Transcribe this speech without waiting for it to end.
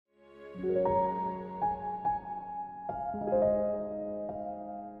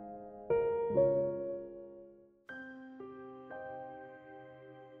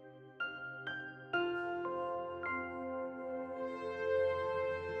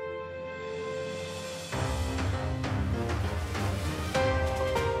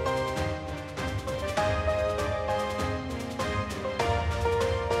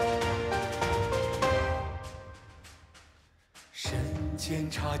监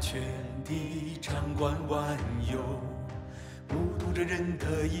察权的掌管万有，目睹着人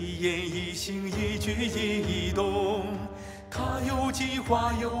的一言一行一举一动，他有计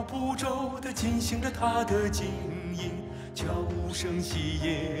划有步骤地进行着他的经营，悄无声息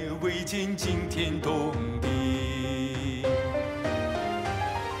也未见惊天动地，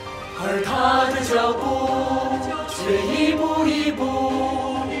而他的脚步却一步一步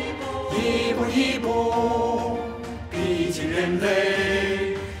一步一步逼近人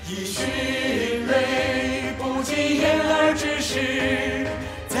类，以迅雷不及掩耳之势，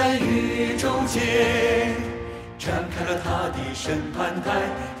在宇宙间展开了他的审判台，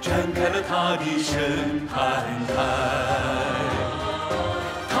展开了他的审判台。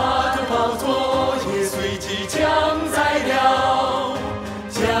他的宝座也随即降在了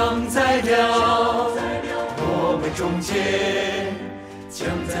我们中间，降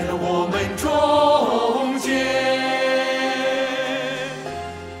在了我们中间。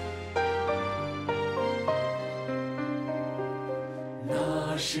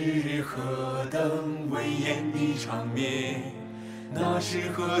那是何等威严的场面，那是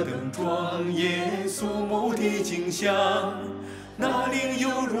何等庄严肃穆的景象，那灵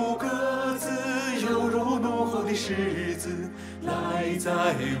犹如鸽子，犹如怒吼的狮子，来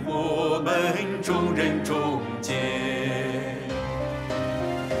在我们众人中间。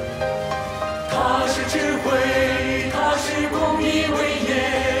他是智慧，他是公义威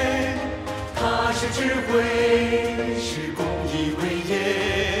严，他是智慧，是公义威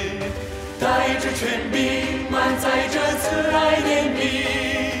严，带着权柄，满载着慈爱怜悯，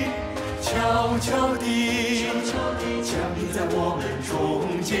悄悄地降临在我们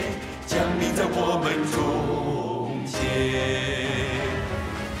中间，降临在我们中间。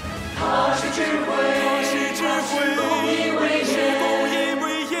他是智慧，他是智慧，公义威严，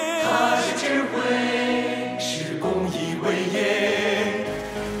他是智慧，是公义威严，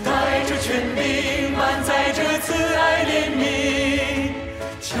带着权柄，满载着慈爱怜悯，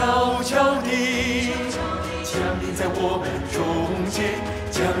悄悄地降临在我们中间，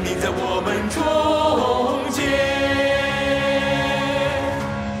降临在我们中间。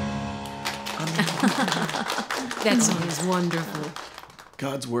That song is wonderful.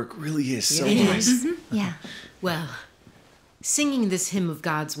 God's work really is so It nice. is. Yeah. Well, singing this hymn of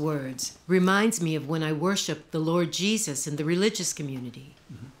God's words reminds me of when I worshiped the Lord Jesus in the religious community.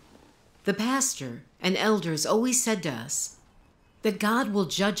 The pastor and elders always said to us that God will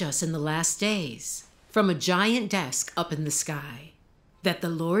judge us in the last days from a giant desk up in the sky, that the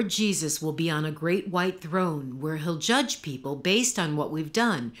Lord Jesus will be on a great white throne where he'll judge people based on what we've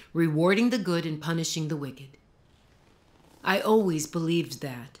done, rewarding the good and punishing the wicked. I always believed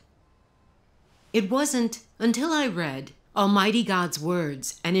that. It wasn't until I read Almighty God's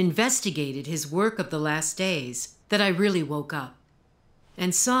words and investigated his work of the last days that I really woke up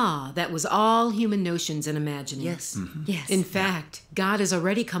and saw that was all human notions and imaginings. Yes. Mm-hmm. Yes. In fact, God has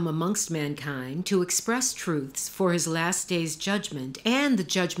already come amongst mankind to express truths for his last day's judgment and the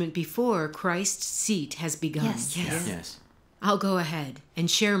judgment before Christ's seat has begun. Yes. Yes. Yes. I'll go ahead and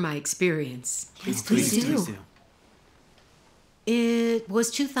share my experience. Yes, please do. It was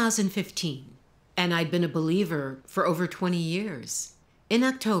 2015, and I'd been a believer for over 20 years. In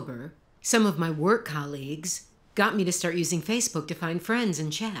October, some of my work colleagues got me to start using Facebook to find friends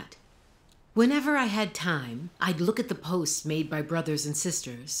and chat. Whenever I had time, I'd look at the posts made by brothers and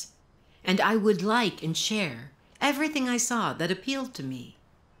sisters, and I would like and share everything I saw that appealed to me.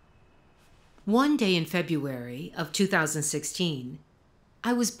 One day in February of 2016,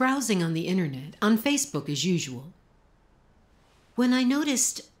 I was browsing on the internet, on Facebook as usual, when I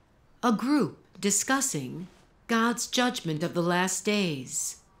noticed a group discussing God's judgment of the last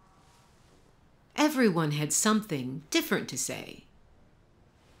days. Everyone had something different to say.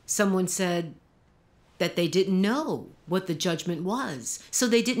 Someone said that they didn't know what the judgment was, so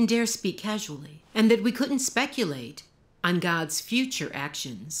they didn't dare speak casually, and that we couldn't speculate on God's future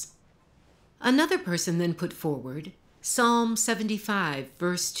actions. Another person then put forward Psalm 75,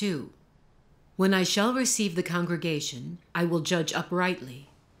 verse 2. When I shall receive the congregation, I will judge uprightly.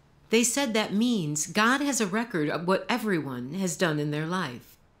 They said that means God has a record of what everyone has done in their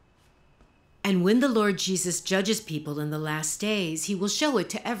life. And when the Lord Jesus judges people in the last days, he will show it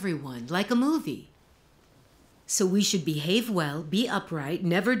to everyone, like a movie. So we should behave well, be upright,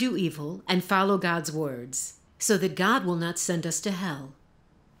 never do evil, and follow God's words, so that God will not send us to hell.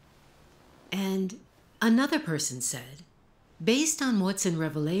 And another person said, based on what's in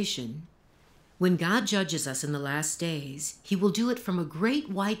Revelation, when God judges us in the last days, he will do it from a great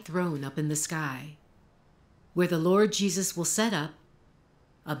white throne up in the sky, where the Lord Jesus will set up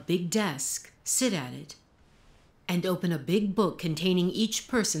a big desk, sit at it, and open a big book containing each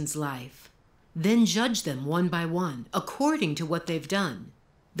person's life, then judge them one by one, according to what they've done.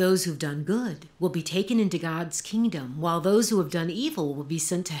 Those who've done good will be taken into God's kingdom, while those who have done evil will be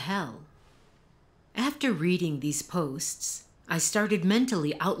sent to hell. After reading these posts, I started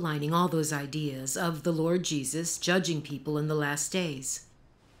mentally outlining all those ideas of the Lord Jesus judging people in the last days.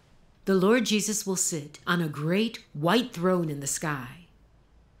 The Lord Jesus will sit on a great white throne in the sky,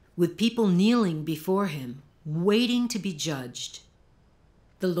 with people kneeling before him, waiting to be judged.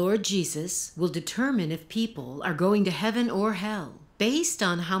 The Lord Jesus will determine if people are going to heaven or hell, based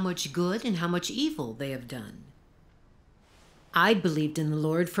on how much good and how much evil they have done. I'd believed in the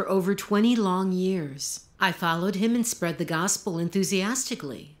Lord for over 20 long years. I followed him and spread the gospel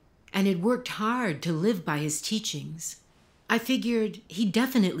enthusiastically, and had worked hard to live by his teachings. I figured he'd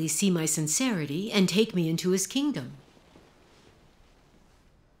definitely see my sincerity and take me into his kingdom.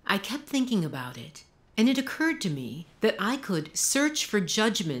 I kept thinking about it, and it occurred to me that I could search for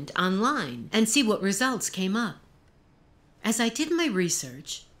judgment online and see what results came up. As I did my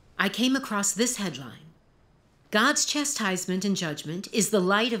research, I came across this headline: God's chastisement and judgment is the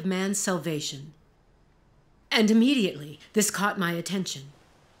light of man's salvation. And immediately, this caught my attention.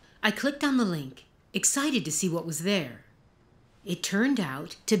 I clicked on the link, excited to see what was there. It turned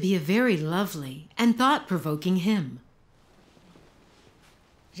out to be a very lovely and thought-provoking hymn.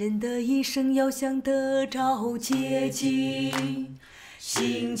 人的一生要想得着捷径，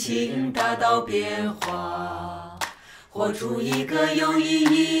心情大到变化，活出一个有意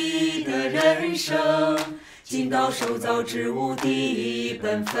义的人生，尽到受造之物的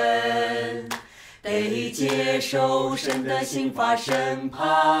本分，得接受神的刑罚审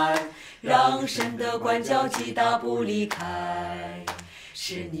判，让神的管教击打不离开。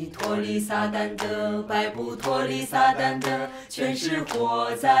使你脱离撒旦的，摆不脱离撒旦的，全是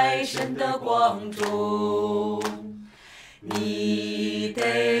活在神的光中。你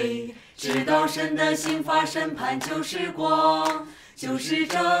得知道神的刑罚审判就是光，就是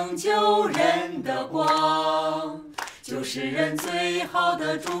拯救人的光，就是人最好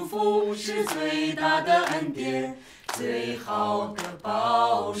的祝福，是最大的恩典，最好的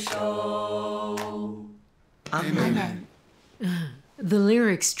保守。Amen. The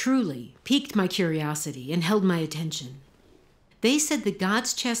lyrics truly piqued my curiosity and held my attention. They said that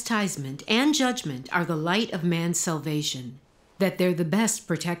God's chastisement and judgment are the light of man's salvation, that they're the best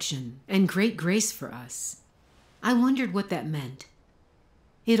protection and great grace for us. I wondered what that meant.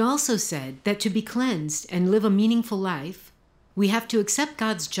 It also said that to be cleansed and live a meaningful life, we have to accept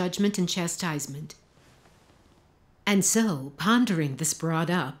God's judgment and chastisement. And so, pondering this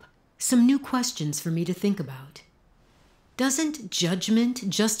brought up some new questions for me to think about. Doesn't judgment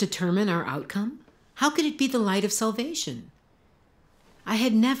just determine our outcome? How could it be the light of salvation? I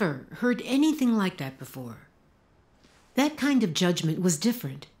had never heard anything like that before. That kind of judgment was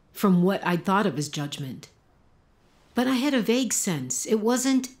different from what I'd thought of as judgment. But I had a vague sense it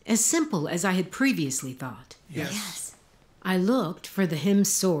wasn't as simple as I had previously thought. Yes. I looked for the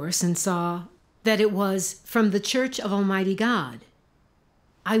hymn's source and saw that it was from the Church of Almighty God.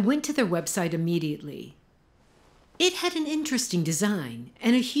 I went to their website immediately. It had an interesting design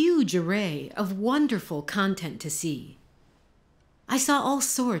and a huge array of wonderful content to see. I saw all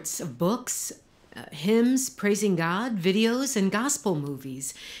sorts of books, hymns praising God, videos, and gospel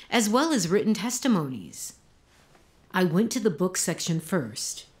movies, as well as written testimonies. I went to the book section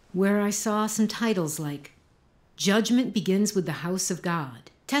first, where I saw some titles like Judgment Begins with the House of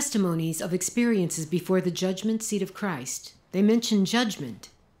God, Testimonies of Experiences Before the Judgment Seat of Christ. They mention judgment.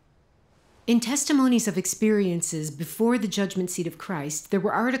 In Testimonies of Experiences Before the Judgment Seat of Christ, there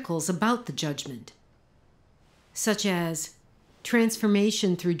were articles about the judgment, such as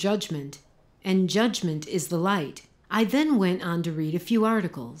Transformation Through Judgment and Judgment is the Light. I then went on to read a few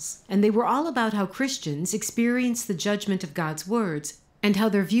articles, and they were all about how Christians experience the judgment of God's words and how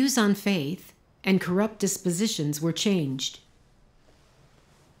their views on faith and corrupt dispositions were changed.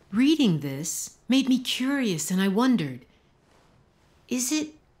 Reading this made me curious, and I wondered, is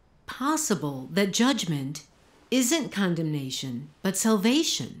it possible that judgment isn't condemnation, but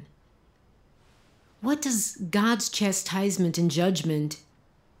salvation? What does God's chastisement and judgment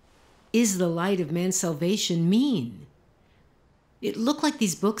is the light of man's salvation mean? It looked like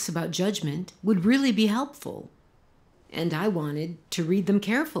these books about judgment would really be helpful, and I wanted to read them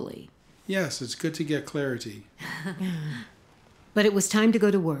carefully. Yes, it's good to get clarity. But it was time to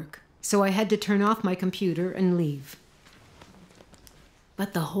go to work, so I had to turn off my computer and leave.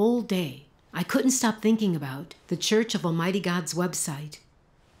 But the whole day, I couldn't stop thinking about the Church of Almighty God's website.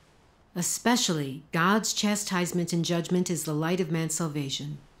 Especially, God's chastisement and judgment is the light of man's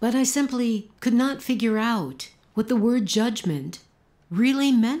salvation. But I simply could not figure out what the word judgment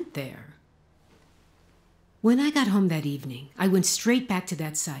really meant there. When I got home that evening, I went straight back to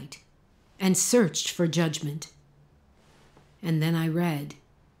that site and searched for judgment. And then I read,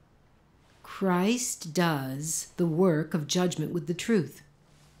 Christ does the work of judgment with the truth.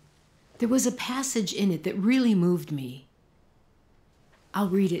 There was a passage in it that really moved me. I'll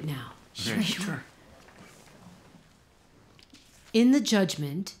read it now. Sure. In the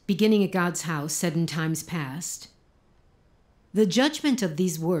judgment, beginning at God's house, said in times past, the judgment of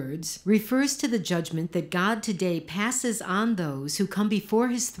these words refers to the judgment that God today passes on those who come before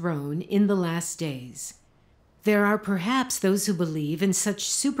his throne in the last days. There are perhaps those who believe in such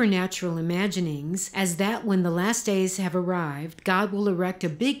supernatural imaginings as that when the last days have arrived, God will erect a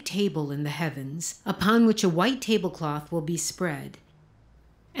big table in the heavens, upon which a white tablecloth will be spread.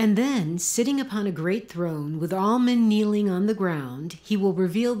 And then, sitting upon a great throne, with all men kneeling on the ground, he will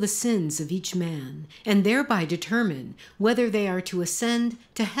reveal the sins of each man, and thereby determine whether they are to ascend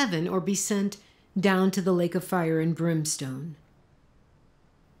to heaven or be sent down to the lake of fire and brimstone.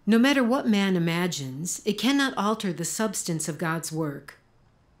 No matter what man imagines, it cannot alter the substance of God's work.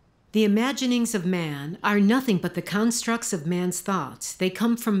 The imaginings of man are nothing but the constructs of man's thoughts. They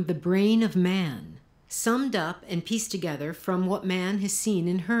come from the brain of man, summed up and pieced together from what man has seen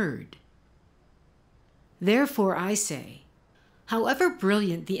and heard. Therefore I say, however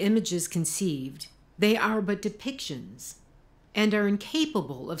brilliant the images conceived, they are but depictions and are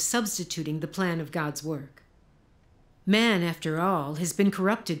incapable of substituting the plan of God's work. Man, after all, has been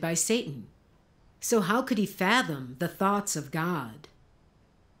corrupted by Satan, so how could he fathom the thoughts of God?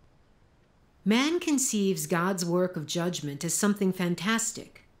 Man conceives God's work of judgment as something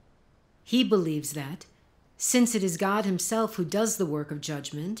fantastic. He believes that, since it is God himself who does the work of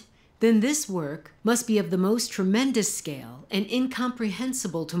judgment, then this work must be of the most tremendous scale and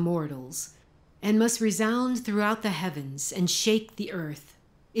incomprehensible to mortals, and must resound throughout the heavens and shake the earth.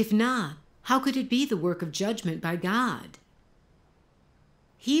 If not, how could it be the work of judgment by God?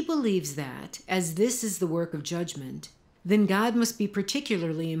 He believes that, as this is the work of judgment, then God must be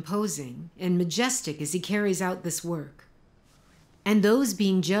particularly imposing and majestic as he carries out this work. And those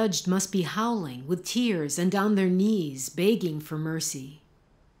being judged must be howling with tears and on their knees begging for mercy.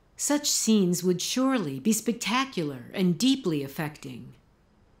 Such scenes would surely be spectacular and deeply affecting.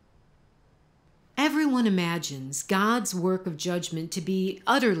 Everyone imagines God's work of judgment to be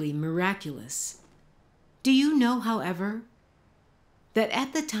utterly miraculous. Do you know, however, that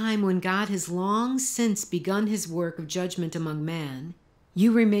at the time when God has long since begun his work of judgment among man,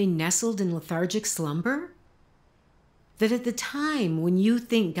 you remain nestled in lethargic slumber? That at the time when you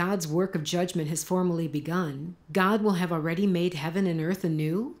think God's work of judgment has formally begun, God will have already made heaven and earth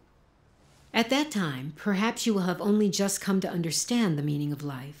anew? At that time, perhaps you will have only just come to understand the meaning of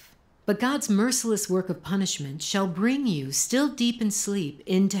life. But God's merciless work of punishment shall bring you, still deep in sleep,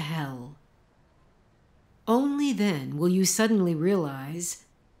 into hell. Only then will you suddenly realize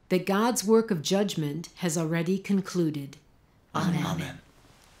that God's work of judgment has already concluded. Amen.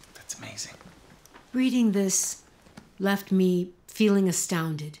 That's amazing. Reading this left me feeling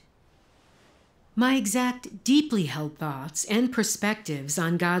astounded. My exact, deeply held thoughts and perspectives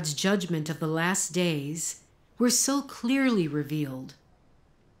on God's judgment of the last days were so clearly revealed.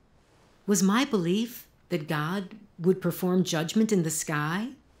 Was my belief that God would perform judgment in the sky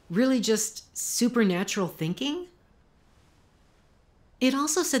really just supernatural thinking? It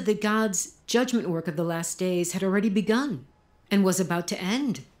also said that God's judgment work of the last days had already begun and was about to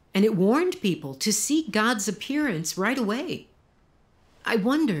end, and it warned people to seek God's appearance right away. I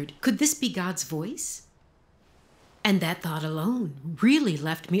wondered, could this be God's voice? And that thought alone really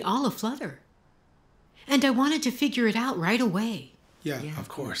left me all aflutter. And I wanted to figure it out right away. Yeah, of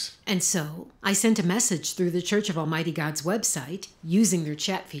course. And so I sent a message through the Church of Almighty God's website using their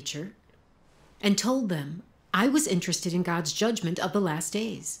chat feature and told them I was interested in God's judgment of the last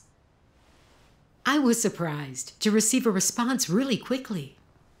days. I was surprised to receive a response really quickly.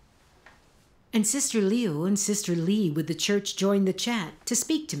 And Sister Leo and Sister Lee with the church joined the chat to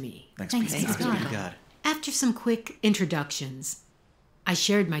speak to me. Thanks Thanks be to to God. God. After some quick introductions, I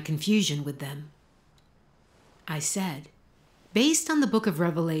shared my confusion with them. I said, Based on the book of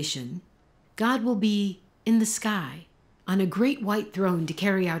Revelation, God will be in the sky on a great white throne to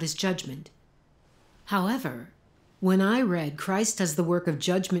carry out his judgment. However, when I read Christ does the work of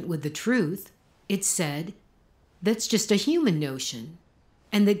judgment with the truth, it said that's just a human notion,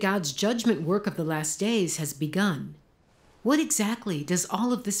 and that God's judgment work of the last days has begun. What exactly does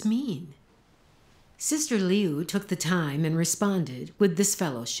all of this mean? Sister Liu took the time and responded with this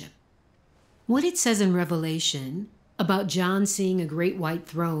fellowship. What it says in Revelation about John seeing a great white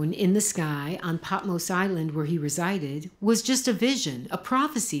throne in the sky on Patmos Island where he resided was just a vision, a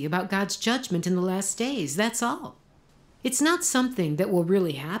prophecy about God's judgment in the last days, that's all. It's not something that will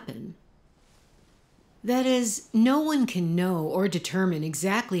really happen. That is, no one can know or determine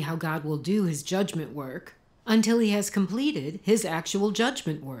exactly how God will do his judgment work until he has completed his actual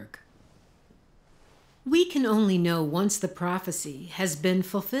judgment work. We can only know once the prophecy has been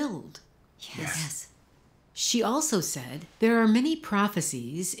fulfilled. Yes. She also said there are many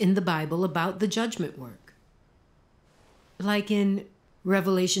prophecies in the Bible about the judgment work. Like in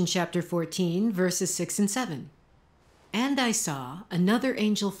Revelation chapter 14, verses 6 and 7. And I saw another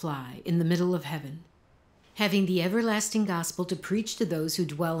angel fly in the middle of heaven, having the everlasting gospel to preach to those who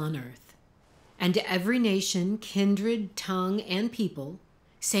dwell on earth, and to every nation, kindred, tongue, and people,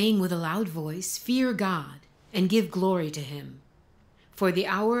 saying with a loud voice, Fear God, and give glory to him, for the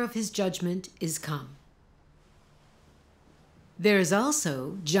hour of his judgment is come. There is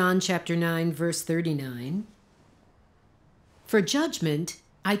also John chapter 9, verse 39. For judgment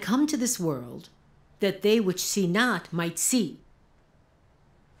I come to this world, that they which see not might see.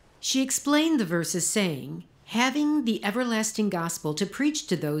 She explained the verses saying, having the everlasting gospel to preach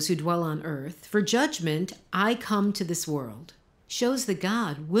to those who dwell on earth, for judgment I come to this world, shows that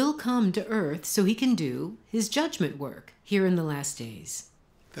God will come to earth so he can do his judgment work here in the last days.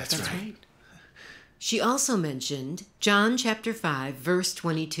 That's right. She also mentioned John chapter 5, verse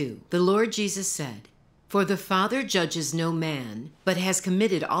 22. The Lord Jesus said, For the Father judges no man, but has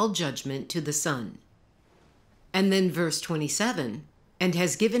committed all judgment to the Son. And then verse 27, and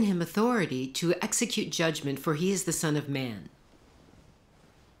has given him authority to execute judgment, for he is the Son of Man.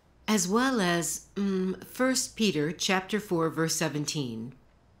 As well as 1 Peter chapter 4, verse 17.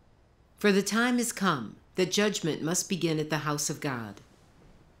 For the time is come that judgment must begin at the house of God.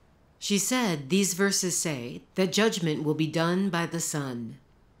 She said these verses say that judgment will be done by the Son.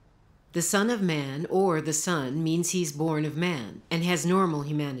 The Son of Man, or the Son, means he's born of man and has normal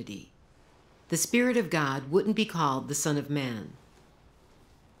humanity. The Spirit of God wouldn't be called the Son of Man.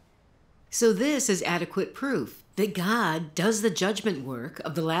 So this is adequate proof that God does the judgment work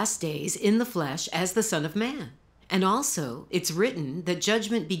of the last days in the flesh as the Son of Man. And also, it's written that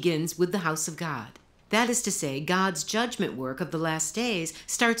judgment begins with the house of God. That is to say, God's judgment work of the last days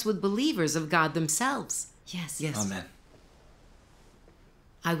starts with believers of God themselves. Yes. Amen.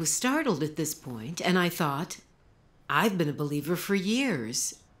 I was startled at this point, and I thought, I've been a believer for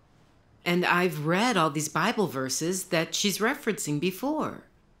years. And I've read all these Bible verses that she's referencing before.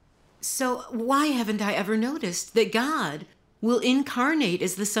 So why haven't I ever noticed that God will incarnate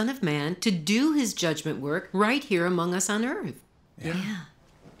as the Son of Man to do his judgment work right here among us on earth? Yeah.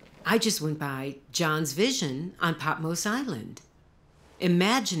 I just went by John's vision on Patmos Island,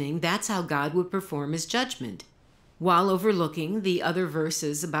 imagining that's how God would perform his judgment, while overlooking the other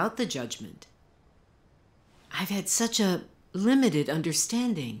verses about the judgment. I've had such a limited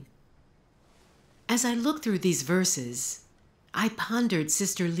understanding. As I looked through these verses, I pondered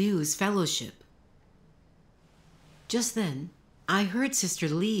Sister Liu's fellowship. Just then, I heard Sister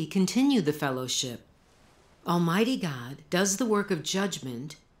Lee continue the fellowship. Almighty God does the work of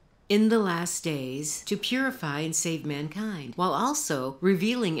judgment in the last days to purify and save mankind, while also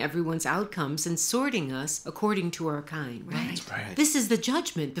revealing everyone's outcomes and sorting us according to our kind. Right. This is the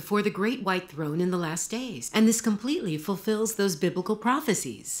judgment before the great white throne in the last days, and this completely fulfills those biblical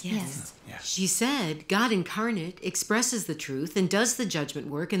prophecies. Yes. Yeah. She said God incarnate expresses the truth and does the judgment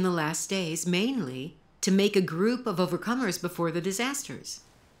work in the last days, mainly to make a group of overcomers before the disasters.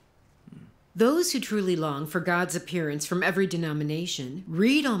 Those who truly long for God's appearance from every denomination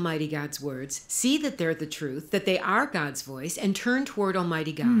read Almighty God's words, see that they're the truth, that they are God's voice, and turn toward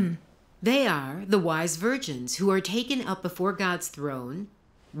Almighty God. They are the wise virgins who are taken up before God's throne,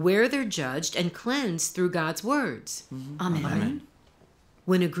 where they're judged and cleansed through God's words. Amen.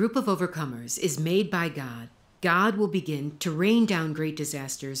 When a group of overcomers is made by God, God will begin to rain down great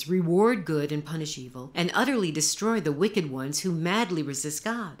disasters, reward good and punish evil, and utterly destroy the wicked ones who madly resist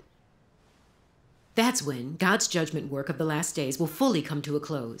God. That's when God's judgment work of the last days will fully come to a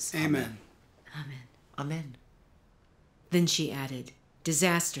close. Amen. Amen. Then she added,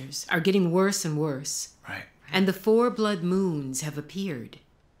 disasters are getting worse and worse. Right. and the 4 blood moons have appeared.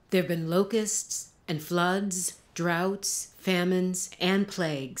 There have been locusts and floods, droughts, famines, and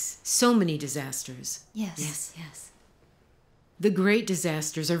plagues. So many disasters. Yes. The great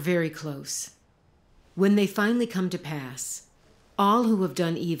disasters are very close. When they finally come to pass, all who have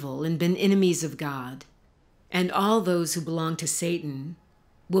done evil and been enemies of God, and all those who belong to Satan,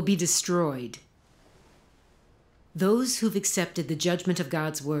 will be destroyed. Those who've accepted the judgment of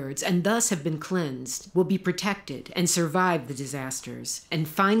God's words and thus have been cleansed will be protected and survive the disasters and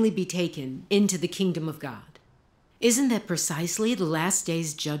finally be taken into the kingdom of God. Isn't that precisely the last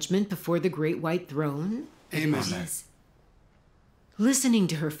day's judgment before the great white throne? Amen. Yes. Listening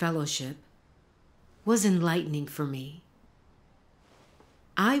to her fellowship was enlightening for me.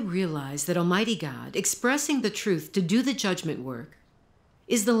 I realized that Almighty God, expressing the truth to do the judgment work,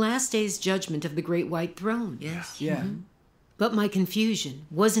 is the last day's judgment of the great white throne. Yes. Yeah. But my confusion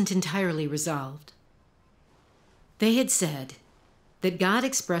wasn't entirely resolved. They had said that God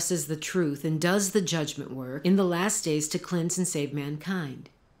expresses the truth and does the judgment work in the last days to cleanse and save mankind.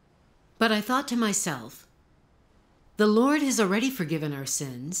 But I thought to myself, the Lord has already forgiven our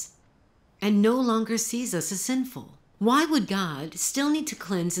sins and no longer sees us as sinful. Why would God still need to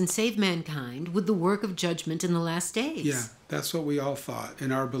cleanse and save mankind with the work of judgment in the last days? Yeah, that's what we all thought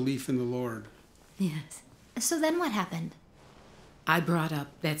in our belief in the Lord. Yes. So then what happened? I brought up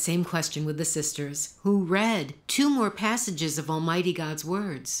that same question with the sisters, who read 2 more passages of Almighty God's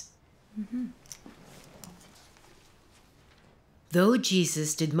words. Though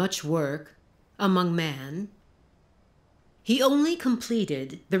Jesus did much work among man, he only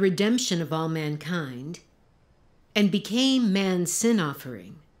completed the redemption of all mankind and became man's sin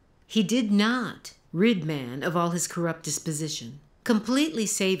offering. He did not rid man of all his corrupt disposition, completely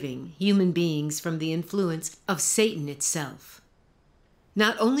saving human beings from the influence of Satan itself.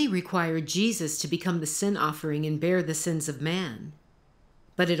 Not only required Jesus to become the sin offering and bear the sins of man,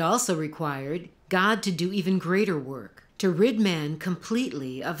 but it also required God to do even greater work, to rid man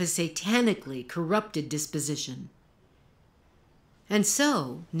completely of his satanically corrupted disposition. And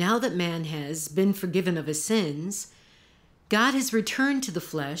so, now that man has been forgiven of his sins, God has returned to the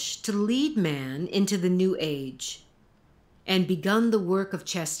flesh to lead man into the new age and begun the work of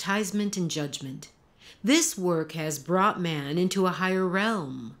chastisement and judgment. This work has brought man into a higher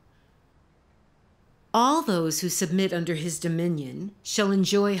realm. All those who submit under his dominion shall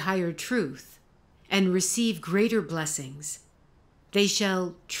enjoy higher truth and receive greater blessings. They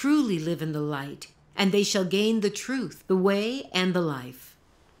shall truly live in the light, and they shall gain the truth, the way, and the life.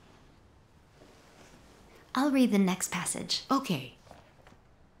 I'll read the next passage. Okay.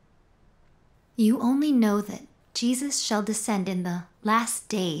 You only know that Jesus shall descend in the last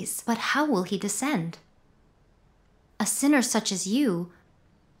days, but how will he descend? A sinner such as you,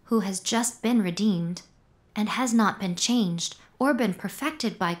 who has just been redeemed and has not been changed or been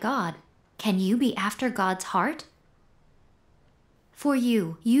perfected by God, can you be after God's heart? For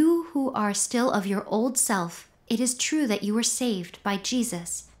you who are still of your old self, it is true that you were saved by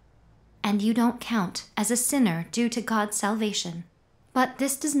Jesus, and you don't count as a sinner due to God's salvation. But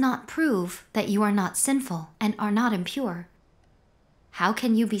this does not prove that you are not sinful and are not impure. How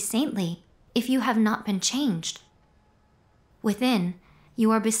can you be saintly if you have not been changed? Within,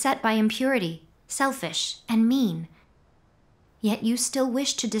 you are beset by impurity, selfish, and mean. Yet you still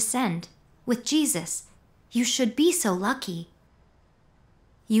wish to descend. With Jesus, you should be so lucky.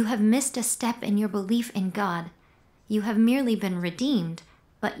 You have missed a step in your belief in God. You have merely been redeemed,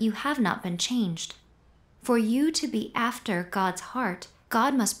 but you have not been changed. For you to be after God's heart,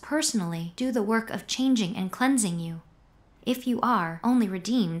 God must personally do the work of changing and cleansing you. If you are only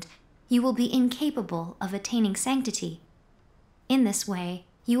redeemed, you will be incapable of attaining sanctity. In this way,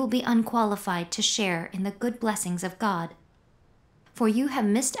 you will be unqualified to share in the good blessings of God. For you have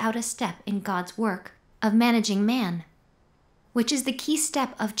missed out a step in God's work of managing man, which is the key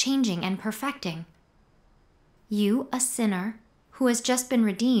step of changing and perfecting. You, a sinner, who has just been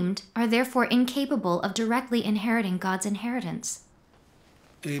redeemed, are therefore incapable of directly inheriting God's inheritance.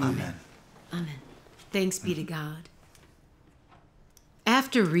 Amen. Amen. Thanks be to God.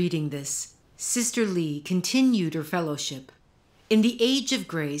 After reading this, Sister Lee continued her fellowship. In the age of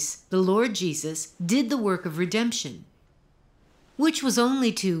grace, the Lord Jesus did the work of redemption, which was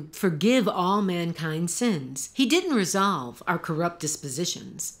only to forgive all mankind's sins. He didn't resolve our corrupt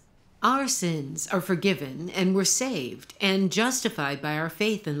dispositions. Our sins are forgiven, and we're saved and justified by our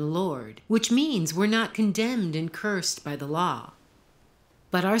faith in the Lord, which means we're not condemned and cursed by the law.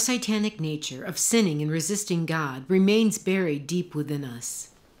 But our satanic nature of sinning and resisting God remains buried deep within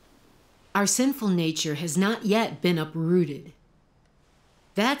us. Our sinful nature has not yet been uprooted.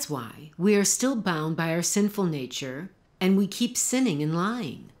 That's why we are still bound by our sinful nature and we keep sinning and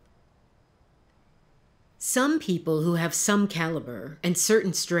lying. Some people who have some caliber and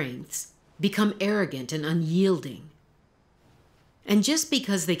certain strengths become arrogant and unyielding. And just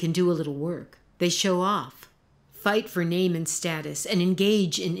because they can do a little work, they show off, fight for name and status, and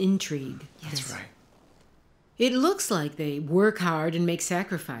engage in intrigue. That's right. It looks like they work hard and make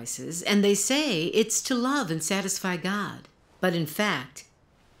sacrifices, and they say it's to love and satisfy God. But in fact,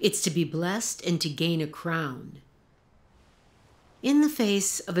 it's to be blessed and to gain a crown. In the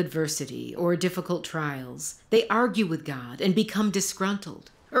face of adversity or difficult trials, they argue with God and become disgruntled,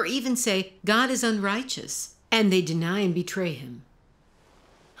 or even say God is unrighteous, and they deny and betray him.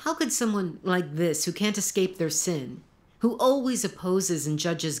 How could someone like this, who can't escape their sin, who always opposes and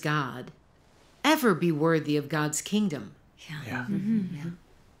judges God, ever be worthy of God's kingdom? Yeah.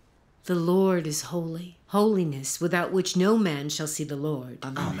 The Lord is holy, holiness without which no man shall see the Lord.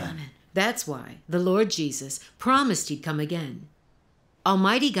 Amen. That's why the Lord Jesus promised he'd come again.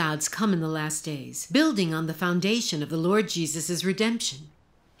 Almighty God's come in the last days, building on the foundation of the Lord Jesus' redemption.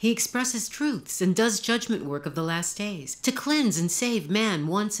 He expresses truths and does judgment work of the last days to cleanse and save man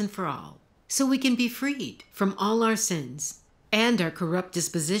once and for all, so we can be freed from all our sins and our corrupt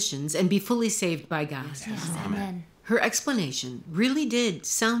dispositions and be fully saved by God. Yes, amen. Her explanation really did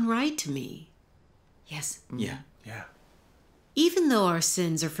sound right to me. Yes. Yeah. Even though our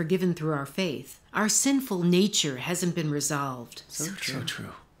sins are forgiven through our faith, our sinful nature hasn't been resolved. So true.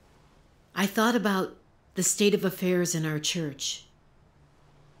 I thought about the state of affairs in our church.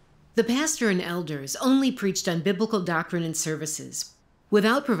 The pastor and elders only preached on biblical doctrine and services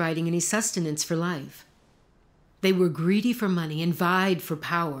without providing any sustenance for life. They were greedy for money and vied for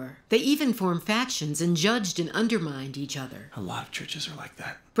power. They even formed factions and judged and undermined each other. A lot of churches are like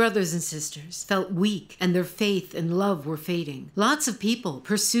that. Brothers and sisters felt weak and their faith and love were fading. Lots of people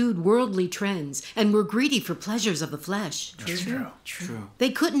pursued worldly trends and were greedy for pleasures of the flesh. True.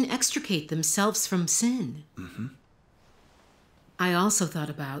 They couldn't extricate themselves from sin. I also thought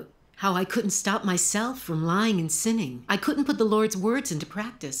about how I couldn't stop myself from lying and sinning. I couldn't put the Lord's words into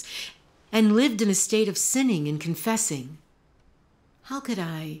practice and lived in a state of sinning and confessing. How could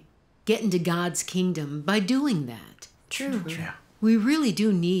I get into God's kingdom by doing that? True. Yeah. We really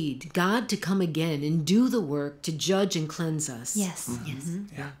do need God to come again and do the work to judge and cleanse us. Yes.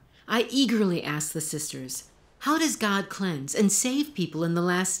 Yeah. I eagerly asked the sisters, how does God cleanse and save people in the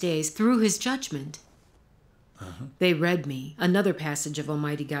last days through his judgment? They read me another passage of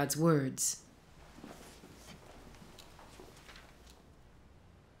Almighty God's words.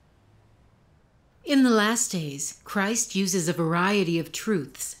 In the last days, Christ uses a variety of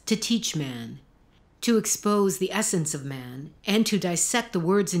truths to teach man, to expose the essence of man, and to dissect the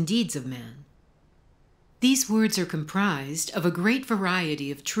words and deeds of man. These words are comprised of a great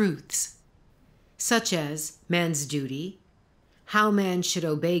variety of truths, such as man's duty, how man should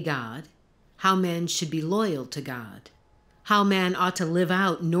obey God, how man should be loyal to God, how man ought to live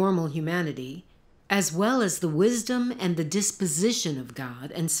out normal humanity, as well as the wisdom and the disposition of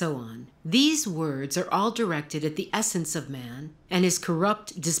God, and so on. These words are all directed at the essence of man and his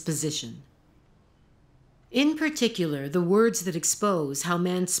corrupt disposition. In particular, the words that expose how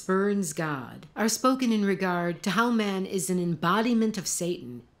man spurns God are spoken in regard to how man is an embodiment of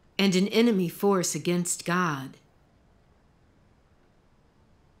Satan and an enemy force against God.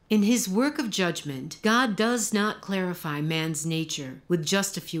 In his work of judgment, God does not clarify man's nature with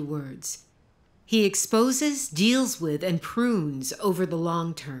just a few words. He exposes, deals with, and prunes over the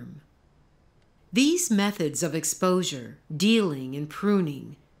long term. These methods of exposure, dealing, and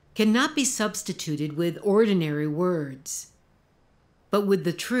pruning cannot be substituted with ordinary words, but with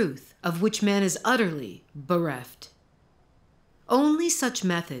the truth of which man is utterly bereft. Only such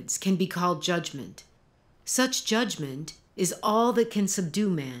methods can be called judgment. Such judgment is all that can subdue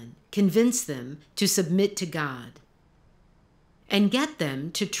man, convince them to submit to God, and get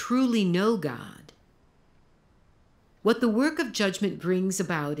them to truly know God. What the work of judgment brings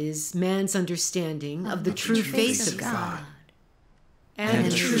about is man's understanding of the true face of God and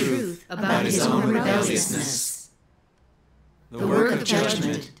the truth about his own rebelliousness. The work of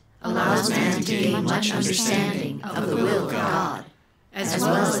judgment allows man to gain much understanding of the will of God, as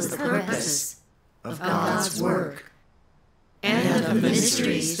well as the purpose of God's work, and of the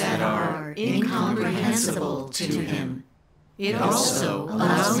mysteries that are incomprehensible to him. It also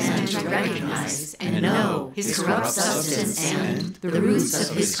allows man to recognize and know his corrupt substance and the roots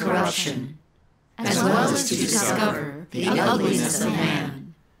of his corruption, as well as to discover the ugliness of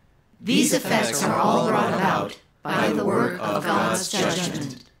man. These effects are all brought about by the work of God's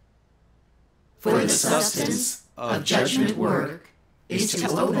judgment. For the substance of judgment work is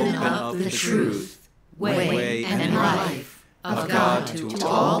to open up the truth, way, and life of God to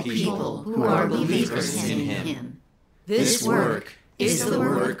all people who are believers in Him. This work is the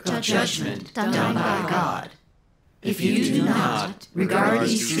work of judgment done by God. If you do not regard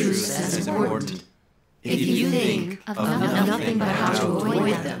these truths as important, if you think of nothing but how to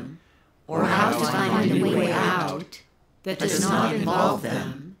avoid them, or how to find a way out that does not involve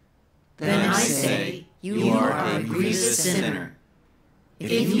them, then I say you are a grievous sinner.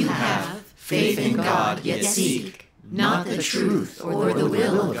 If you have faith in God yet seek not the truth or the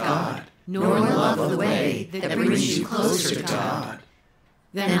will of God, nor love the way that brings you closer to God,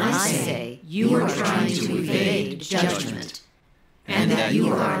 then I say you are trying to evade judgment, and that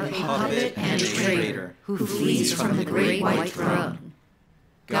you are a puppet and a traitor who flees from the great white throne.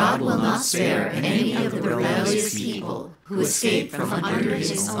 God will not spare any of the rebellious people who escape from under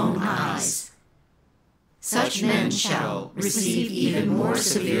His own eyes. Such men shall receive even more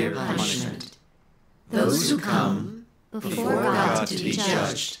severe punishment. Those who come before God to be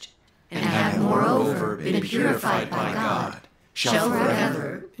judged, and have moreover been purified by God, shall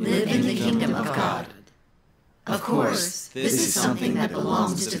forever live in the kingdom of God. Of course, this is something that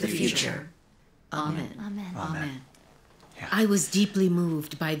belongs to the future. Amen. Amen. Amen. I was deeply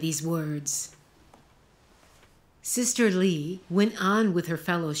moved by these words. Sister Lee went on with her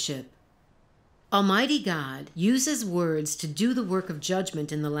fellowship. Almighty God uses words to do the work of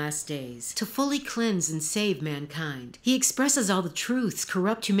judgment in the last days, to fully cleanse and save mankind. He expresses all the truths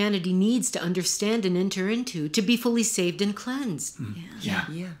corrupt humanity needs to understand and enter into to be fully saved and cleansed. Yeah.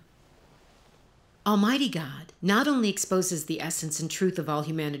 Almighty God not only exposes the essence and truth of all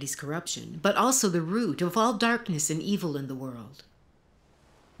humanity's corruption, but also the root of all darkness and evil in the world.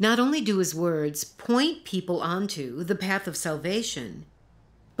 Not only do His words point people onto the path of salvation,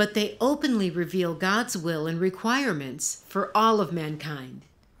 but they openly reveal God's will and requirements for all of mankind.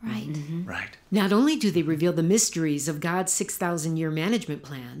 Right. Right. Not only do they reveal the mysteries of God's 6,000-year management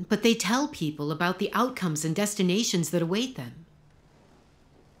plan, but they tell people about the outcomes and destinations that await them.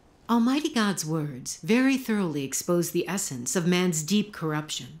 Almighty God's words very thoroughly expose the essence of man's deep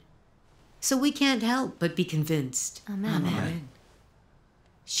corruption. So we can't help but be convinced. Amen.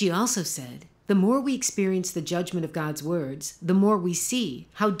 She also said, the more we experience the judgment of God's words, the more we see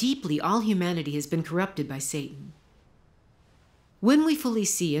how deeply all humanity has been corrupted by Satan. When we fully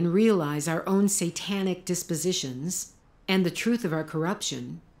see and realize our own satanic dispositions and the truth of our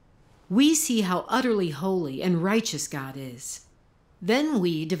corruption, we see how utterly holy and righteous God is. Then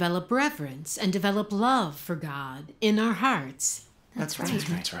we develop reverence and develop love for God in our hearts. That's right.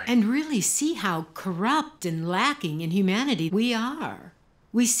 That's right. And really see how corrupt and lacking in humanity we are.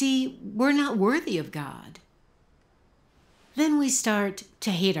 We see we're not worthy of God. Then we start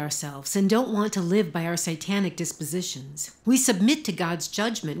to hate ourselves and don't want to live by our satanic dispositions. We submit to God's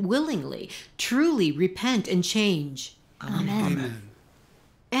judgment willingly, truly repent and change. Amen.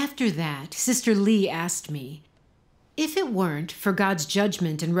 After that, Sister Lee asked me, if it weren't for God's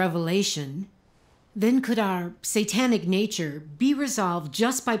judgment and revelation, then could our satanic nature be resolved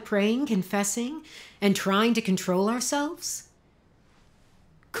just by praying, confessing, and trying to control ourselves?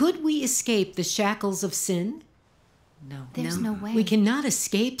 Could we escape the shackles of sin? No. There's no way. We cannot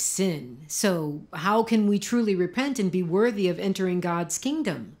escape sin, so how can we truly repent and be worthy of entering God's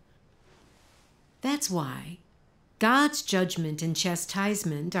kingdom? That's why God's judgment and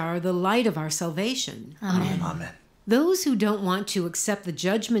chastisement are the light of our salvation. Amen. Those who don't want to accept the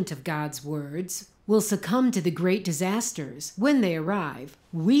judgment of God's words will succumb to the great disasters when they arrive,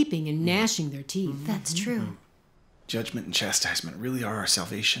 weeping and gnashing their teeth. That's true. Judgment and chastisement really are our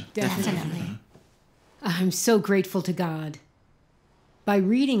salvation. Definitely. I'm so grateful to God. By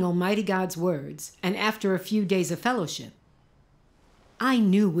reading Almighty God's words, and after a few days of fellowship, I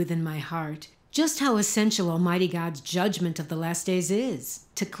knew within my heart just how essential Almighty God's judgment of the last days is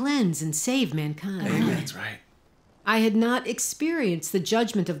to cleanse and save mankind. That's right. I had not experienced the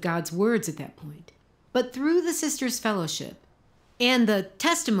judgment of God's words at that point, but through the sisters' fellowship and the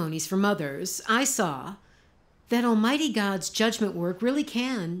testimonies from others, I saw that Almighty God's judgment work really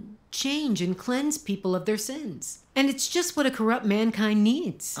can change and cleanse people of their sins. And it's just what a corrupt mankind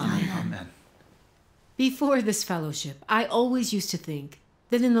needs. Amen. Before this fellowship, I always used to think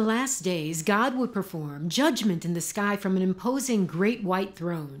that in the last days, God would perform judgment in the sky from an imposing great white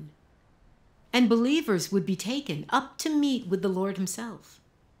throne, and believers would be taken up to meet with the Lord Himself.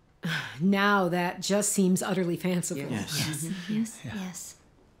 Now that just seems utterly fanciful. Yes. Yes.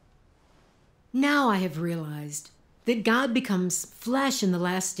 Now I have realized that God becomes flesh in the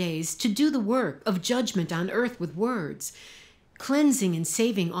last days to do the work of judgment on earth with words, cleansing and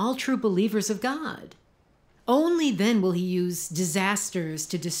saving all true believers of God. Only then will he use disasters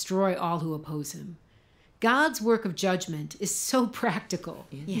to destroy all who oppose him. God's work of judgment is so practical.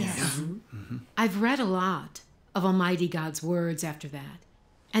 Yes. I've read a lot of Almighty God's words after that,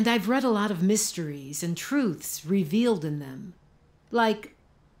 and I've read a lot of mysteries and truths revealed in them, like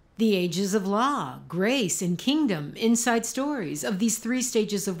the ages of law, grace, and kingdom, inside stories of these 3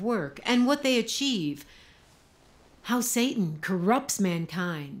 stages of work and what they achieve, how Satan corrupts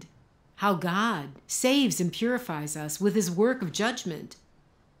mankind, how God saves and purifies us with his work of judgment,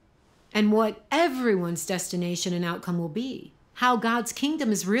 and what everyone's destination and outcome will be, how God's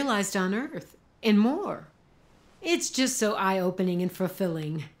kingdom is realized on earth, and more. It's just so eye-opening and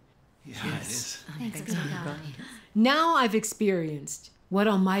fulfilling. Yeah, it is. Thanks be to God. Now I've experienced what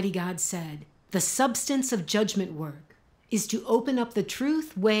Almighty God said. The substance of judgment work is to open up the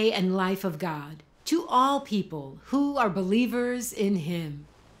truth, way, and life of God to all people who are believers in him.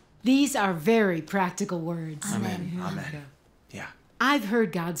 These are very practical words. Amen. Amen. Yeah. I've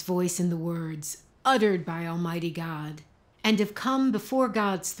heard God's voice in the words uttered by Almighty God and have come before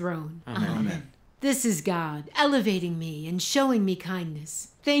God's throne. Amen. This is God elevating me and showing me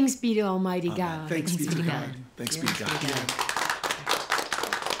kindness. Thanks be to Almighty God. Thanks be to God. Thanks be to God.